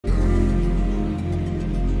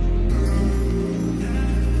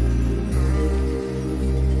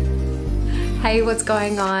Hey, what's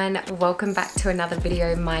going on? Welcome back to another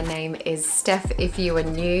video. My name is Steph. If you are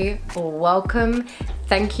new, welcome.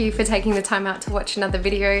 Thank you for taking the time out to watch another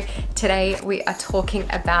video. Today we are talking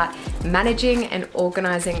about managing and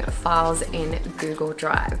organizing files in Google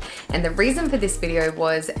Drive. And the reason for this video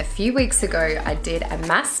was a few weeks ago I did a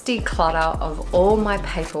mass declutter of all my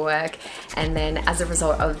paperwork, and then as a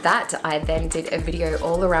result of that I then did a video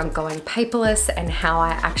all around going paperless and how I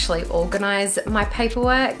actually organize my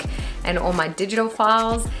paperwork and all my digital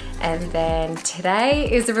files. And then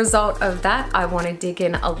today is a result of that. I want to dig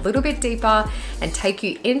in a little bit deeper and take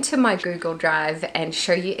you into my Google Drive and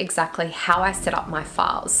show you exactly how I set up my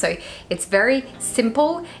files. So it's very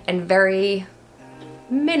simple and very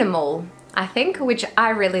minimal, I think, which I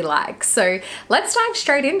really like. So let's dive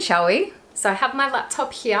straight in, shall we? So I have my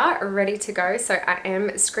laptop here ready to go. So I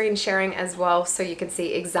am screen sharing as well, so you can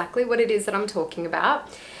see exactly what it is that I'm talking about.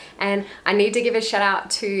 And I need to give a shout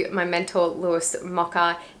out to my mentor, Lewis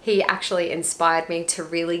Mocker. He actually inspired me to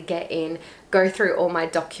really get in, go through all my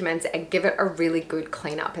documents and give it a really good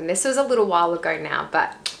cleanup. And this was a little while ago now,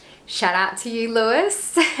 but shout out to you,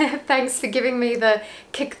 Lewis. Thanks for giving me the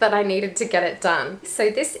kick that I needed to get it done.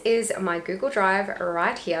 So this is my Google Drive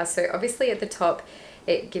right here. So obviously at the top,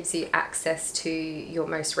 it gives you access to your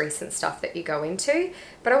most recent stuff that you go into.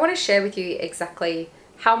 But I want to share with you exactly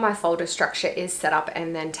how my folder structure is set up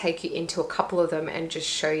and then take you into a couple of them and just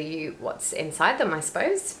show you what's inside them, I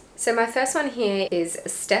suppose. So my first one here is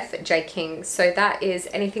Steph J. King. So that is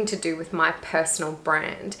anything to do with my personal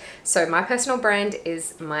brand. So my personal brand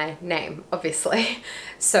is my name, obviously.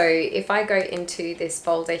 So if I go into this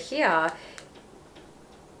folder here,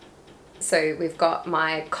 so we've got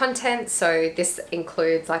my content. So this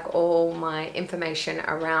includes like all my information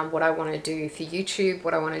around what I want to do for YouTube,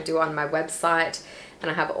 what I want to do on my website. And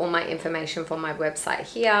I have all my information for my website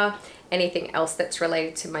here, anything else that's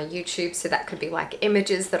related to my YouTube. So that could be like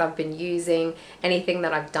images that I've been using, anything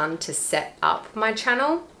that I've done to set up my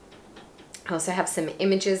channel. I also have some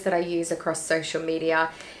images that I use across social media.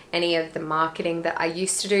 Any of the marketing that I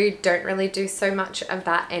used to do, don't really do so much of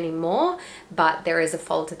that anymore, but there is a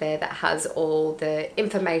folder there that has all the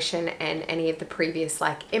information and any of the previous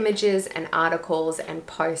like images and articles and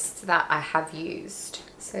posts that I have used.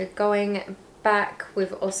 So going back,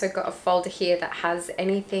 we've also got a folder here that has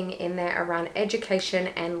anything in there around education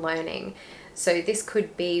and learning. So this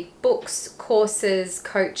could be books, courses,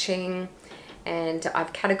 coaching, and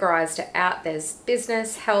I've categorized it out. There's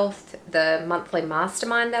business, health, the monthly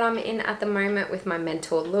mastermind that I'm in at the moment with my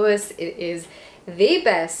mentor Lewis. It is the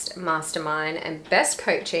best mastermind and best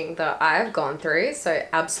coaching that I've gone through, so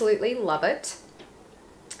absolutely love it.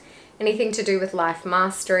 Anything to do with life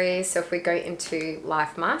mastery. So if we go into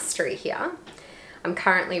life mastery here, I'm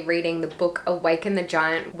currently reading the book Awaken the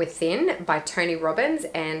Giant Within by Tony Robbins,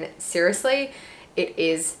 and seriously, it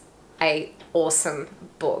is an awesome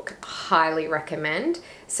book. Highly recommend.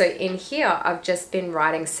 So in here, I've just been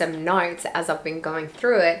writing some notes as I've been going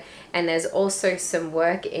through it, and there's also some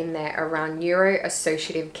work in there around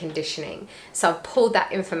neuro-associative conditioning. So I've pulled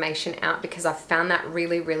that information out because I found that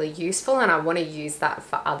really, really useful, and I want to use that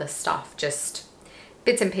for other stuff, just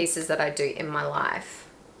bits and pieces that I do in my life.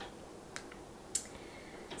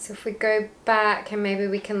 So if we go back and maybe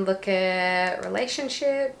we can look at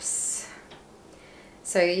relationships.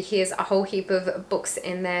 So here's a whole heap of books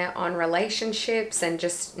in there on relationships and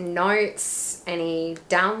just notes, any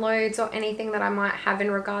downloads or anything that I might have in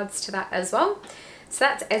regards to that as well. So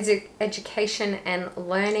that's education and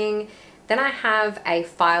learning. Then I have a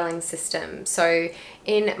filing system. So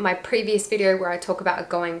in my previous video where I talk about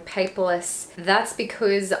going paperless, that's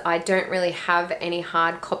because I don't really have any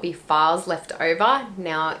hard copy files left over.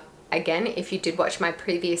 Now, again, if you did watch my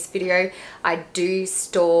previous video, I do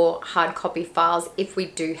store hard copy files if we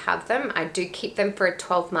do have them. I do keep them for a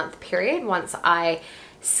 12-month period once I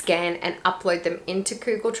scan and upload them into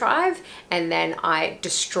Google Drive, and then I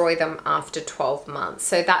destroy them after 12 months.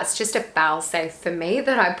 So that's just a fail safe for me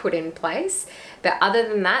that I put in place. But other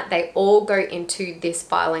than that, they all go into this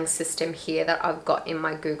filing system here that I've got in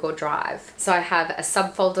my Google Drive. So I have a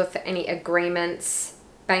subfolder for any agreements,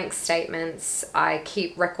 bank statements. I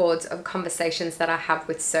keep records of conversations that I have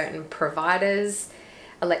with certain providers,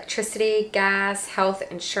 electricity, gas, health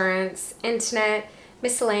insurance, internet,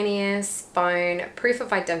 miscellaneous, phone, proof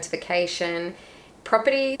of identification,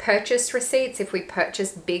 property purchase receipts. If we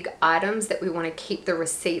purchase big items that we want to keep the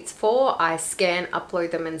receipts for, I scan, upload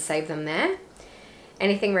them and save them there.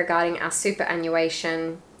 Anything regarding our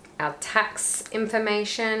superannuation, our tax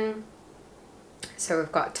information. So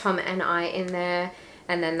we've got Tom and I in there,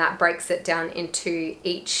 and then that breaks it down into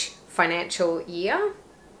each financial year.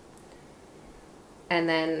 and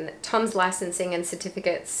then Tom's licensing and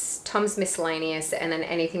certificates, Tom's miscellaneous, and then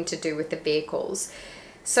anything to do with the vehicles.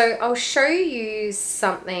 So I'll show you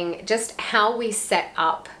something, just how we set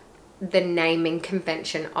up the naming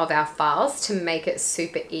convention of our files to make it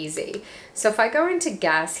super easy. So if I go into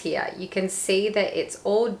gas here, you can see that it's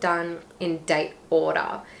all done in date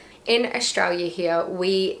order. In Australia here,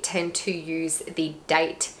 we tend to use the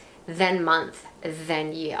date, then month,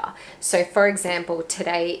 then year. So for example,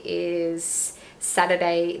 today is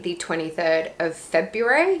Saturday the 23rd of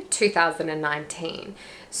February 2019.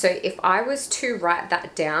 So if I was to write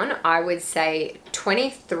that down, I would say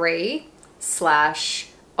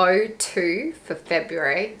 23/02 for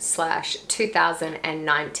February /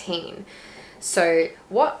 2019. So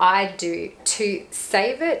what I do to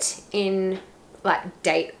save it in like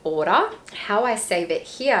date order, how I save it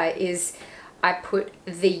here is I put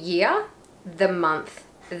the year, the month,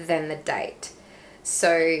 then the date.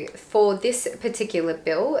 So for this particular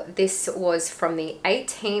bill, this was from the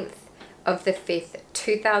 18th of the 5th,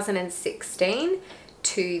 2016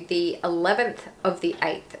 to the 11th of the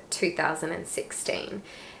 8th, 2016.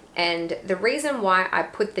 And the reason why I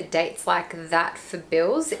put the dates like that for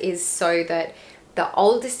bills is so that the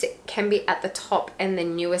oldest can be at the top and the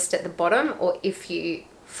newest at the bottom, or if you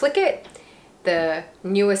flick it, the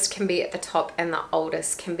newest can be at the top and the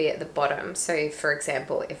oldest can be at the bottom. So for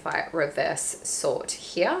example, if I reverse sort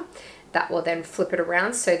here, that will then flip it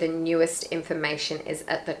around so the newest information is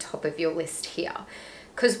at the top of your list here.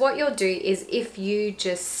 Because what you'll do is, if you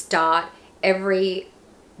just start every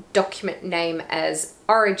document name as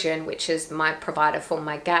origin, which is my provider for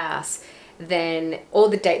my gas, then all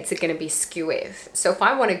the dates are going to be skewed. So if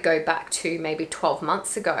I want to go back to maybe 12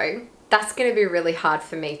 months ago, that's going to be really hard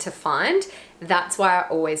for me to find. That's why I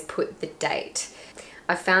always put the date.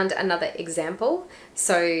 I found another example.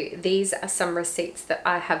 So these are some receipts that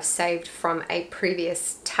I have saved from a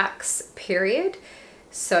previous tax period.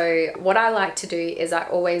 So what I like to do is I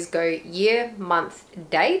always go year, month,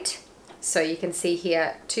 date. So you can see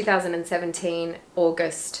here 2017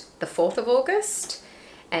 August, the 4th of August,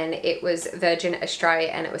 and it was Virgin Australia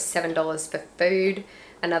and it was $7 for food.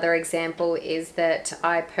 Another example is that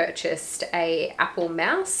I purchased a Apple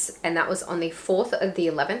mouse, and that was on the 4th of the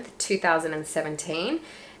 11th, 2017,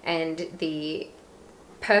 and the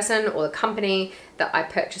person or the company that I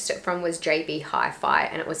purchased it from was JB Hi-Fi,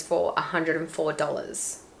 and it was for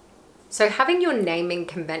 $104. So having your naming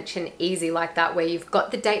convention easy like that, where you've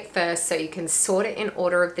got the date first so you can sort it in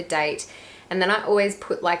order of the date, and then I always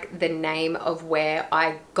put like the name of where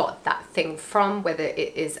I got that thing from, whether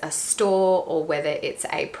it is a store or whether it's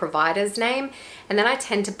a provider's name. And then I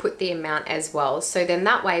tend to put the amount as well. So then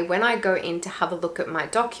that way, when I go in to have a look at my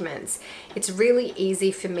documents, it's really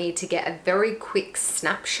easy for me to get a very quick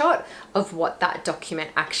snapshot of what that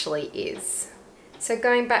document actually is. So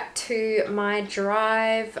going back to my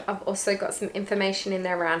drive, I've also got some information in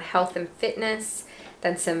there around health and fitness,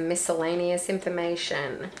 then some miscellaneous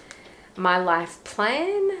information. My life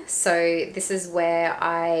plan, so this is where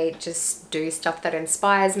I just do stuff that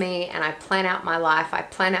inspires me and I plan out my life, I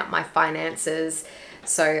plan out my finances.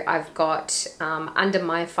 So I've got under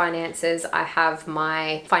my finances, I have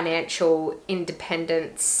my financial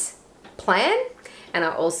independence plan, and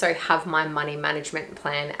I also have my money management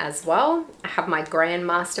plan as well. I have my grand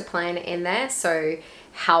master plan in there, so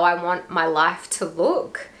how I want my life to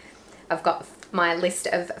look. I've got my list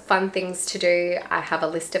of fun things to do. I have a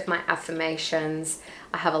list of my affirmations.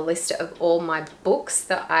 I have a list of all my books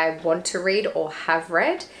that I want to read or have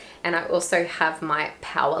read. And I also have my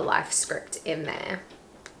Power Life script in there.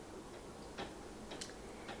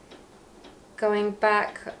 Going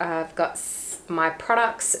back, I've got my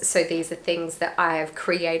products. So these are things that I have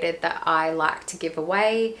created that I like to give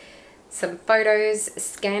away. Some photos,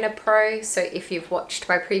 Scanner Pro. So if you've watched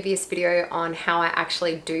my previous video on how I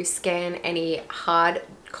actually do scan any hard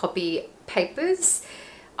copy papers,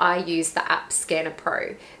 I use the app Scanner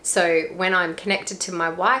Pro. So when I'm connected to my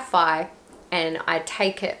Wi-Fi and I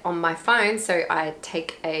take it on my phone, so I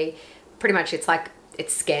take a, pretty much it's like,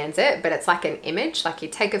 it scans it, but it's like an image, like you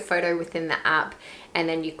take a photo within the app and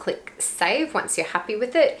then you click save once you're happy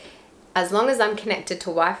with it. As long as I'm connected to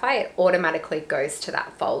Wi-Fi, it automatically goes to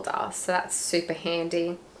that folder. So that's super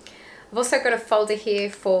handy. I've also got a folder here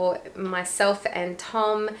for myself and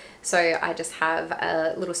Tom. So I just have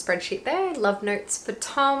a little spreadsheet there, love notes for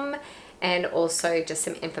Tom, and also just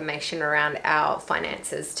some information around our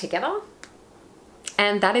finances together.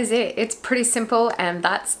 And that is it. It's pretty simple, and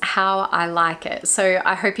that's how I like it. So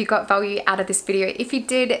I hope you got value out of this video. If you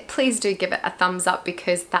did, please do give it a thumbs up,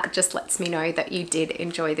 because that just lets me know that you did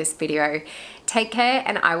enjoy this video. Take care,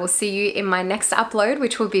 and I will see you in my next upload,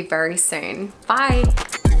 which will be very soon. Bye.